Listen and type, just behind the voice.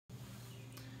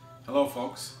Hello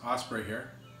folks, Osprey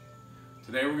here.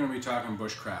 Today we're going to be talking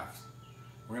bushcraft.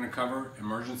 We're going to cover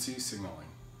emergency signaling.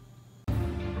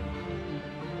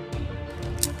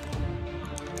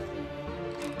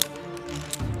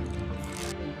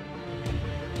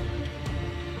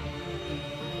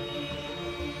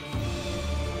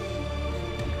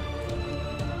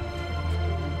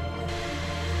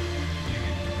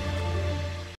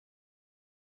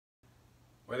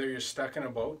 Whether you're stuck in a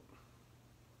boat,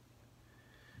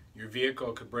 your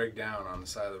vehicle could break down on the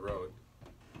side of the road,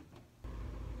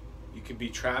 you could be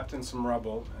trapped in some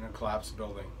rubble in a collapsed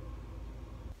building,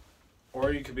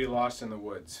 or you could be lost in the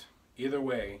woods. Either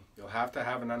way, you'll have to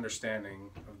have an understanding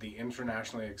of the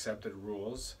internationally accepted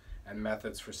rules and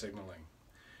methods for signaling.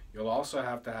 You'll also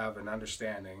have to have an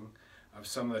understanding of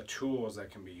some of the tools that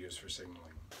can be used for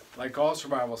signaling. Like all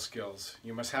survival skills,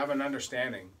 you must have an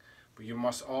understanding, but you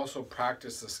must also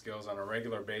practice the skills on a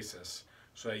regular basis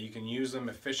so that you can use them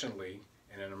efficiently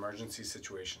in an emergency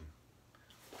situation.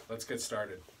 Let's get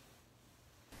started.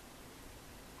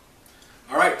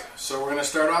 Alright, so we're going to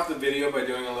start off the video by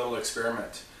doing a little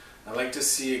experiment. I'd like to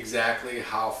see exactly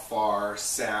how far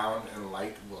sound and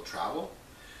light will travel.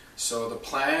 So the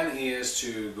plan is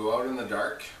to go out in the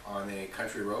dark on a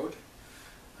country road.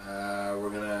 We're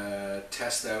going to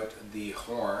test out the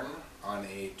horn on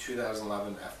a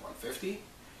 2011 F-150,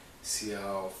 see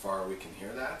how far we can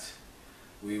hear that.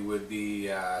 We would be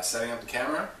setting up the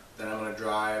camera, then I'm going to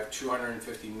drive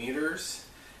 250 meters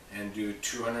and do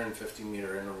 250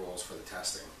 meter intervals for the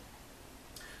testing.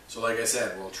 So like I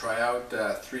said, we'll try out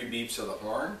 3 beeps of the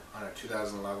horn on a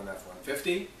 2011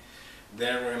 F-150.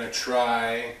 Then we're going to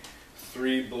try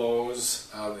 3 blows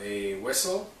of a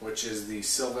whistle, which is the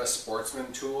Silva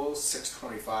Sportsman Tool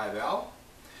 625L.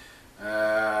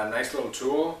 Nice little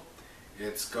tool.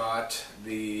 It's got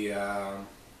the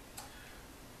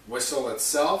whistle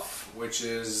itself, which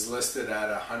is listed at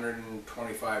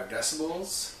 125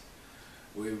 decibels.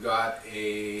 We've got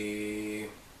a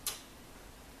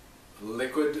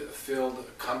liquid-filled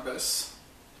compass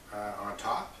on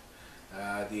top.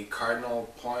 The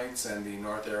cardinal points and the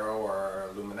north arrow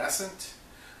are luminescent.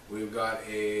 We've got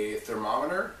a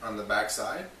thermometer on the back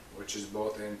side, which is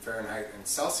both in Fahrenheit and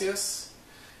Celsius.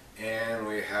 And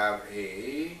we have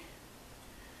a,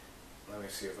 let me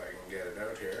see if I can get it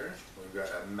out here. We've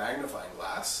got a magnifying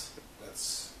glass that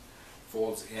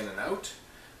folds in and out.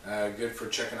 Good for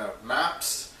checking out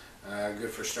maps, good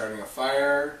for starting a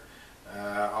fire,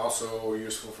 also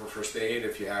useful for first aid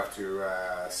if you have to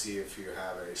see if you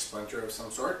have a splinter of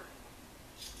some sort.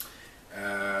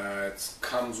 It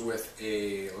comes with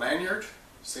a lanyard,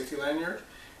 safety lanyard,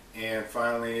 and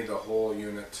finally the whole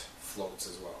unit floats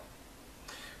as well.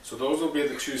 So those will be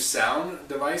the 2 sound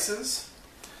devices.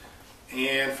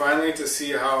 And finally, to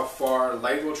see how far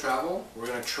light will travel, we're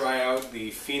going to try out the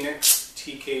Phoenix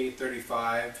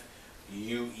TK35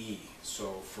 UE.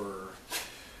 So for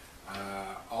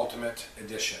Ultimate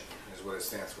Edition is what it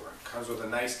stands for. It comes with a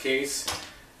nice case,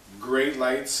 great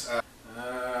lights.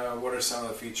 What are some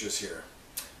of the features here?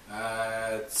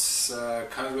 It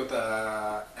comes with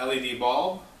a LED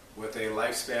bulb with a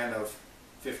lifespan of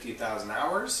 50,000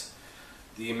 hours.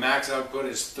 The max output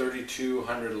is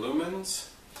 3200 lumens.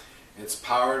 It's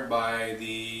powered by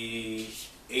the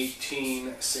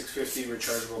 18 650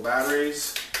 rechargeable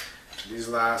batteries. These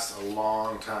last a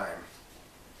long time.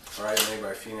 Alright, made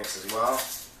by Phoenix as well.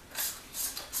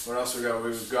 What else we got?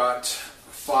 We've got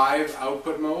 5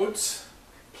 output modes,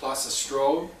 plus a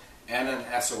strobe and an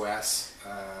SOS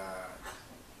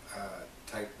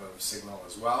type of signal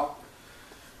as well.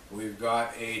 We've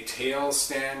got a tail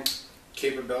stand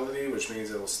capability, which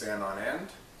means it'll stand on end.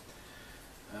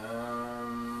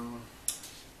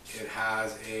 It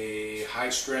has a high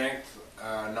strength,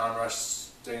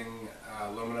 non-rusting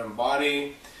aluminum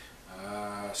body,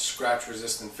 scratch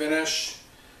resistant finish,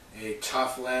 a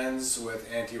tough lens with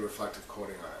anti-reflective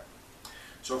coating on it.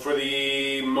 So for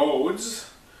the modes,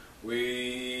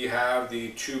 we have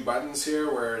the 2 buttons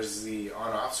here, whereas the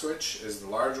on-off switch is the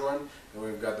large one, and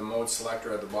we've got the mode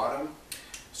selector at the bottom.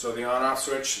 So the on-off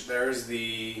switch, there's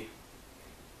the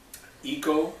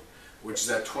Eco, which is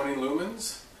at 20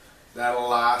 lumens. That'll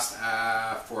last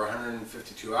for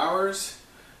 152 hours.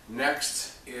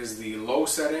 Next is the low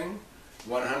setting,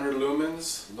 100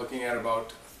 lumens, looking at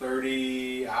about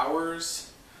 30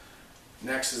 hours.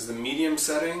 Next is the medium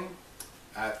setting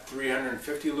at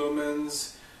 350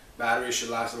 lumens. Battery should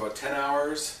last about 10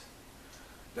 hours.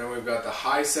 Then we've got the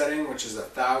high setting, which is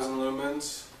 1000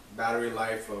 lumens. Battery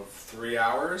life of 3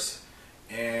 hours.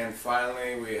 And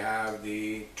finally we have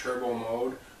the turbo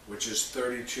mode, which is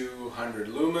 3200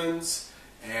 lumens,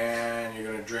 and you're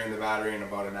going to drain the battery in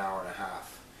about an hour and a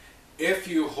half. If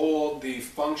you hold the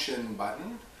function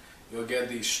button, you'll get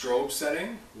the strobe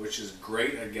setting, which is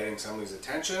great at getting somebody's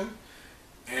attention.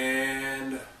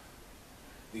 And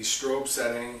the strobe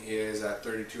setting is at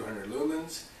 3200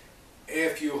 lumens.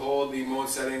 If you hold the mode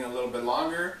setting a little bit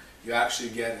longer, you actually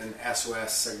get an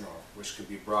SOS signal, which could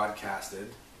be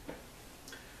broadcasted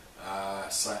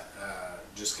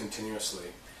just continuously.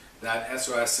 That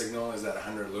SOS signal is at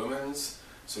 100 lumens,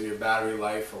 so your battery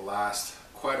life will last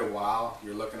quite a while.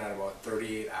 You're looking at about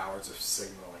 38 hours of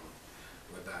signaling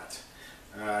with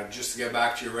that. Just to get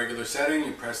back to your regular setting,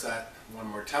 you press that one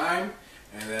more time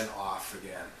and then off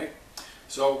again. Okay.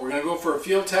 So we're going to go for a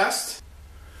field test.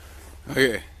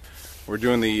 Okay, we're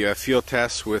doing the field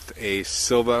test with a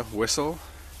Silva whistle,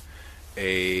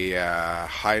 a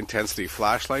high intensity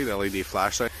flashlight, LED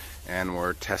flashlight, and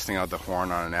we're testing out the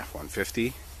horn on an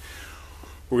F-150.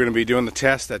 We're going to be doing the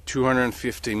test at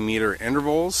 250 meter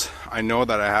intervals. I know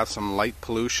that I have some light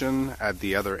pollution at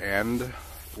the other end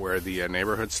where the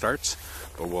neighborhood starts,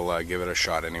 but we'll give it a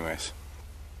shot anyways.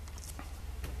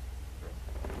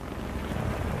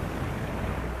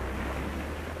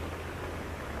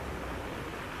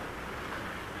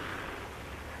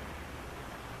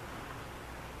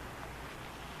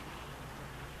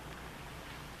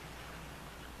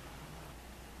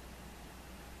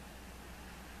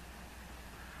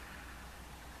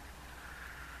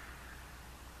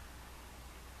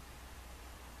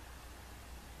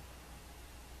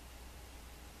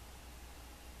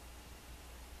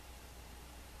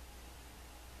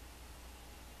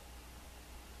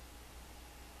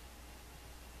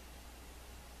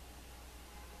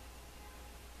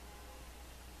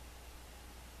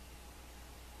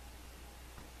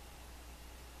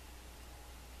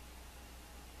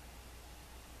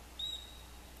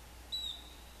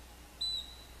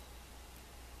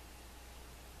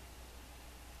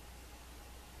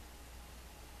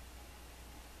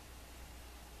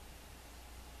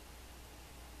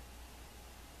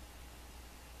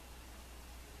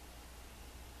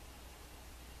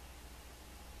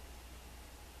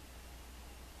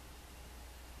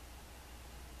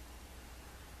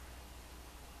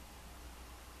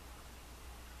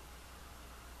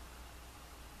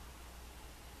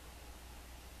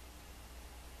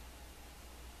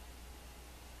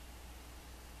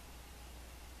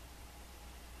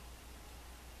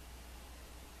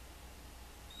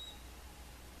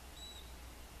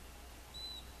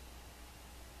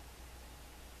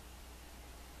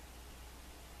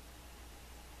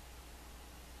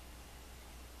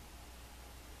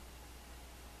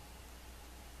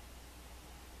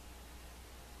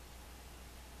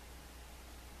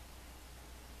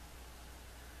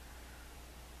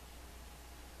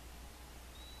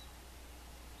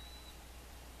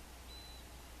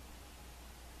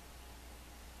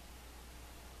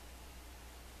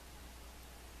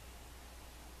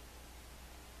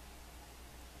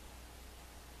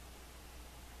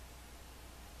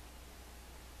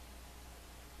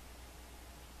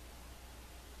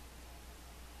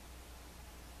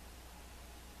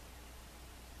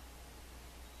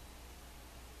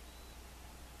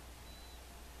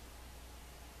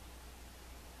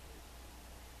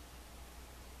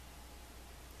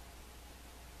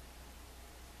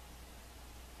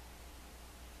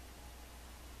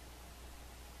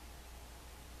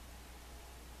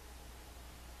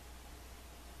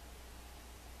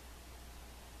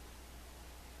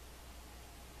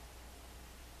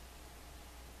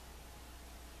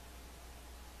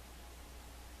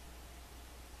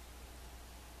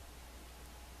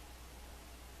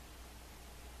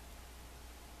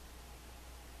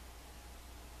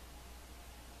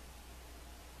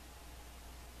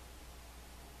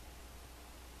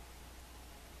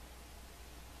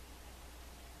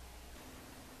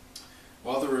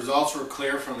 Well, the results were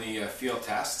clear from the field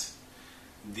test.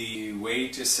 The way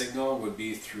to signal would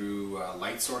be through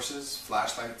light sources,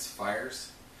 flashlights,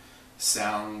 fires.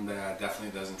 Sound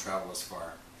definitely doesn't travel as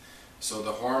far. So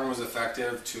the horn was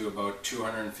effective to about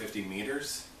 250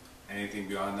 meters. Anything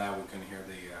beyond that, we couldn't hear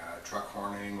the truck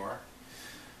horn anymore.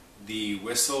 The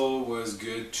whistle was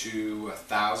good to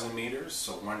 1,000 meters,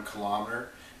 so 1 kilometer.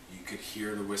 You could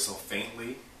hear the whistle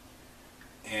faintly.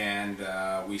 And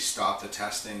we stopped the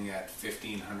testing at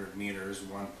 1,500 meters,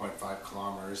 1.5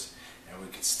 kilometers, and we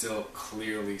could still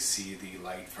clearly see the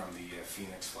light from the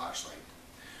Phoenix flashlight.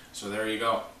 So there you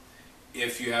go.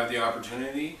 If you have the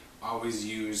opportunity, always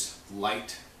use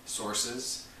light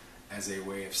sources as a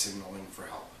way of signaling for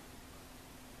help.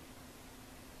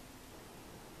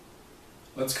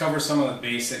 Let's cover some of the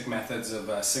basic methods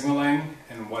of signaling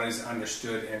and what is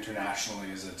understood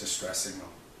internationally as a distress signal.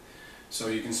 So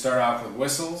you can start off with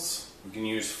whistles. We can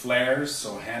use flares,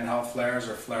 so handheld flares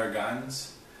or flare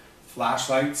guns,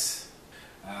 flashlights,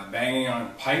 banging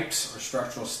on pipes or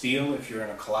structural steel if you're in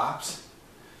a collapse.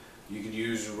 You could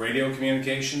use radio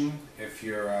communication if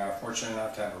you're fortunate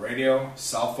enough to have a radio,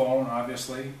 cell phone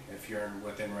obviously if you're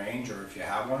within range or if you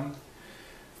have one.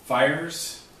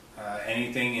 Fires,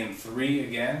 anything in 3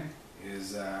 again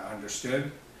is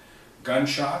understood.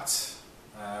 Gunshots,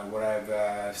 what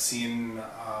I've seen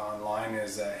online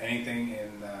is anything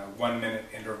in 1 minute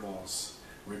intervals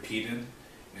repeated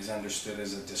is understood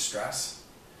as a distress.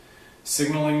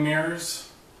 Signaling mirrors,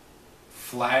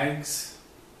 flags,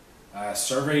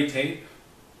 survey tape,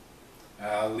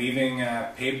 leaving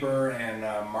paper and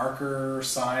marker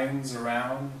signs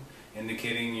around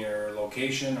indicating your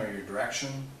location or your direction,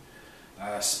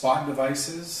 spot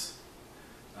devices,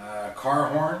 car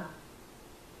horn,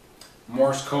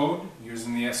 Morse code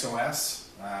using the SOS,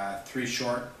 3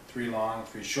 short, 3 long,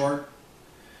 3 short,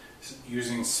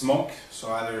 using smoke,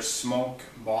 so either smoke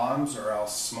bombs or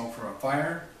else smoke from a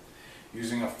fire,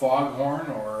 using a fog horn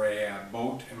or a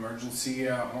boat emergency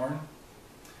horn,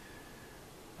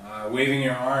 waving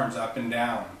your arms up and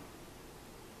down,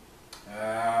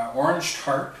 orange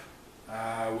tarp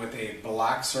with a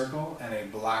black circle and a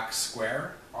black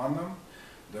square on them.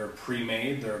 They're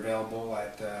pre-made, they're available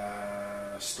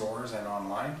at stores and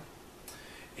online.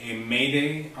 A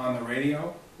mayday on the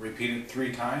radio, repeated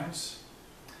 3 times,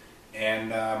 and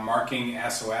marking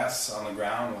SOS on the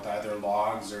ground with either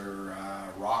logs or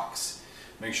rocks.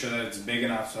 Make sure that it's big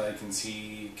enough so that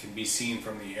it can be seen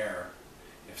from the air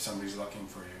if somebody's looking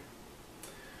for you.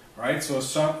 Alright, so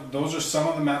those are some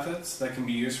of the methods that can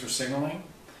be used for signaling.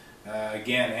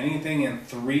 Again, anything in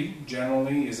 3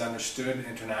 generally is understood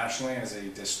internationally as a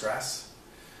distress.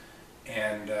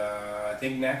 And I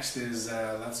think next is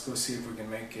let's go see if we can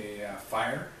make a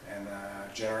fire and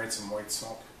generate some white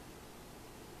smoke.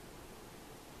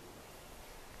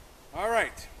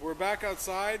 Alright, we're back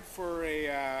outside for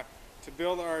to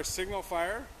build our signal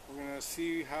fire. We're going to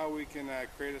see how we can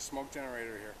create a smoke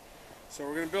generator here. So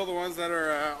we're going to build the ones that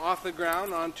are off the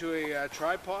ground onto a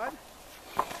tripod.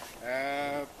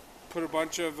 Put a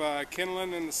bunch of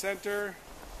kindling in the center,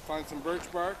 find some birch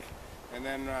bark, and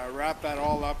then wrap that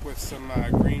all up with some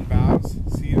green boughs,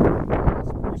 cedar,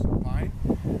 spruce, and pine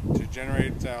to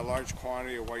generate a large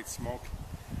quantity of white smoke.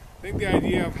 I think the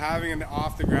idea of having it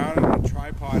off the ground and a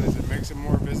tripod is it makes it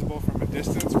more visible from a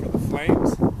distance for the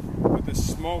flames. With the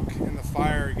smoke in the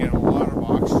fire, you get a lot of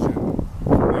oxygen,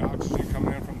 the oxygen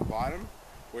coming in from the bottom,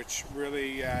 which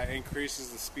really increases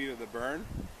the speed of the burn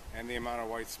and the amount of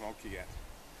white smoke you get.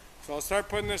 So I'll start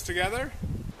putting this together.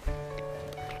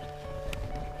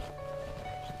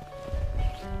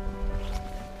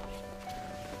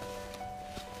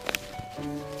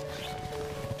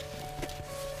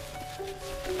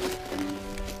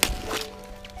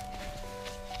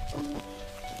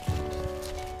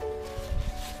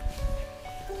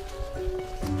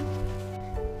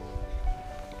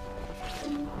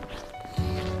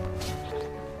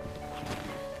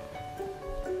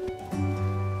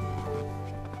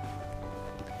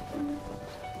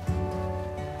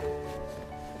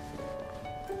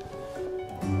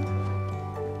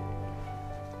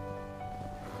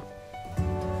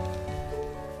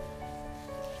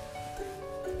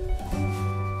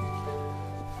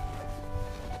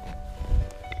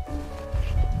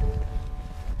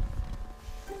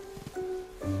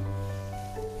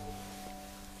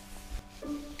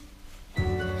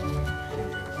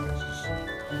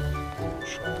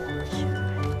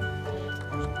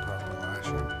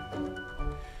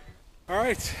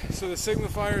 Alright, so the signal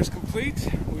fire is complete.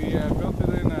 We built it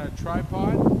in a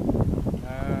tripod.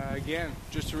 Again,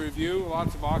 just to review,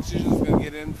 lots of oxygen is going to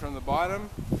get in from the bottom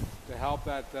to help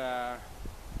that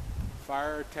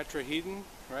fire tetrahedron,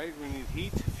 right? We need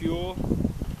heat, fuel,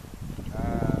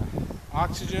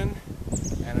 oxygen,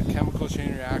 and a chemical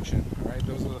chain reaction. Right?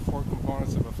 Those are the 4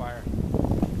 components of a fire.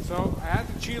 So I had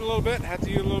to cheat a little bit, had to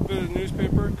use a little bit of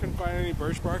newspaper, couldn't find any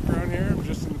birch bark around here, I'm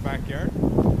just in the backyard.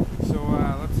 So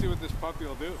let's see what this puppy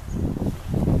will do.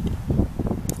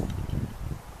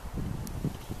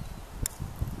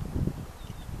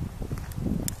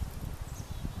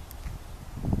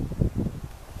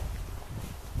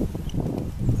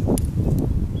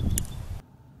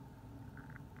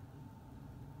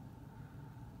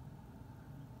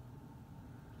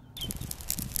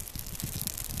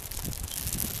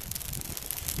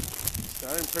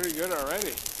 Starting pretty good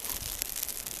already.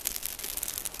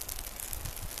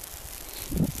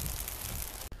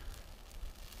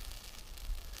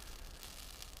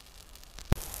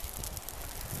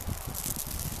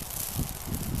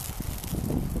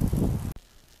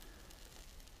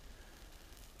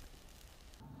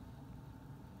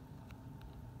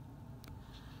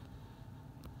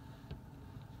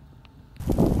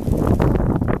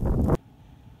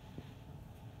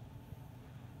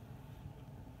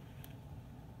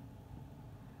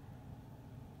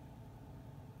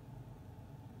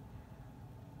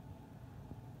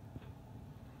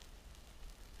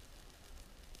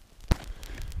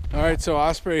 Alright, so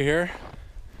Osprey here.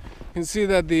 You can see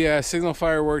that the signal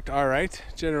fire worked alright,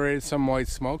 generated some white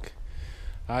smoke.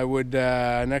 I would,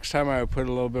 next time I would put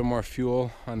a little bit more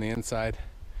fuel on the inside,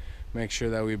 make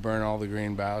sure that we burn all the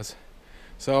green boughs.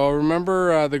 So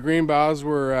remember, the green boughs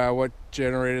were what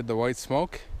generated the white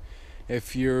smoke.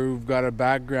 If you've got a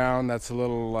background that's a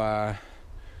little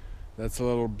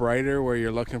brighter, where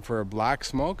you're looking for a black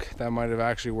smoke, that might have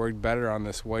actually worked better on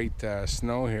this white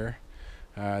snow here.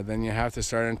 Then you have to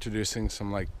start introducing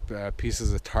some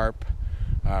pieces of tarp,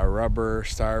 rubber,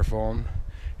 styrofoam.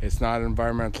 It's not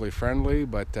environmentally friendly,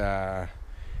 but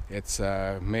it's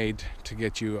made to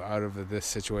get you out of this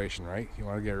situation, right? You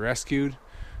want to get rescued,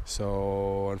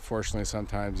 so unfortunately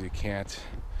sometimes you can't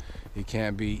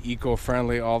be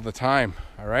eco-friendly all the time.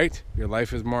 All right, your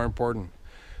life is more important.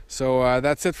 So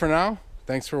that's it for now.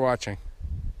 Thanks for watching.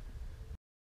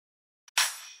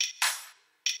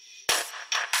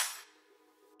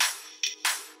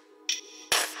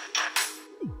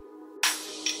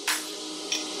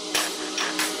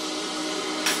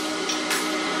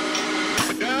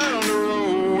 Down the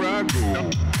road I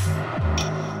go.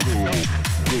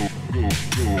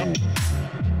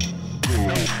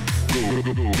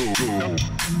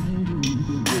 Go.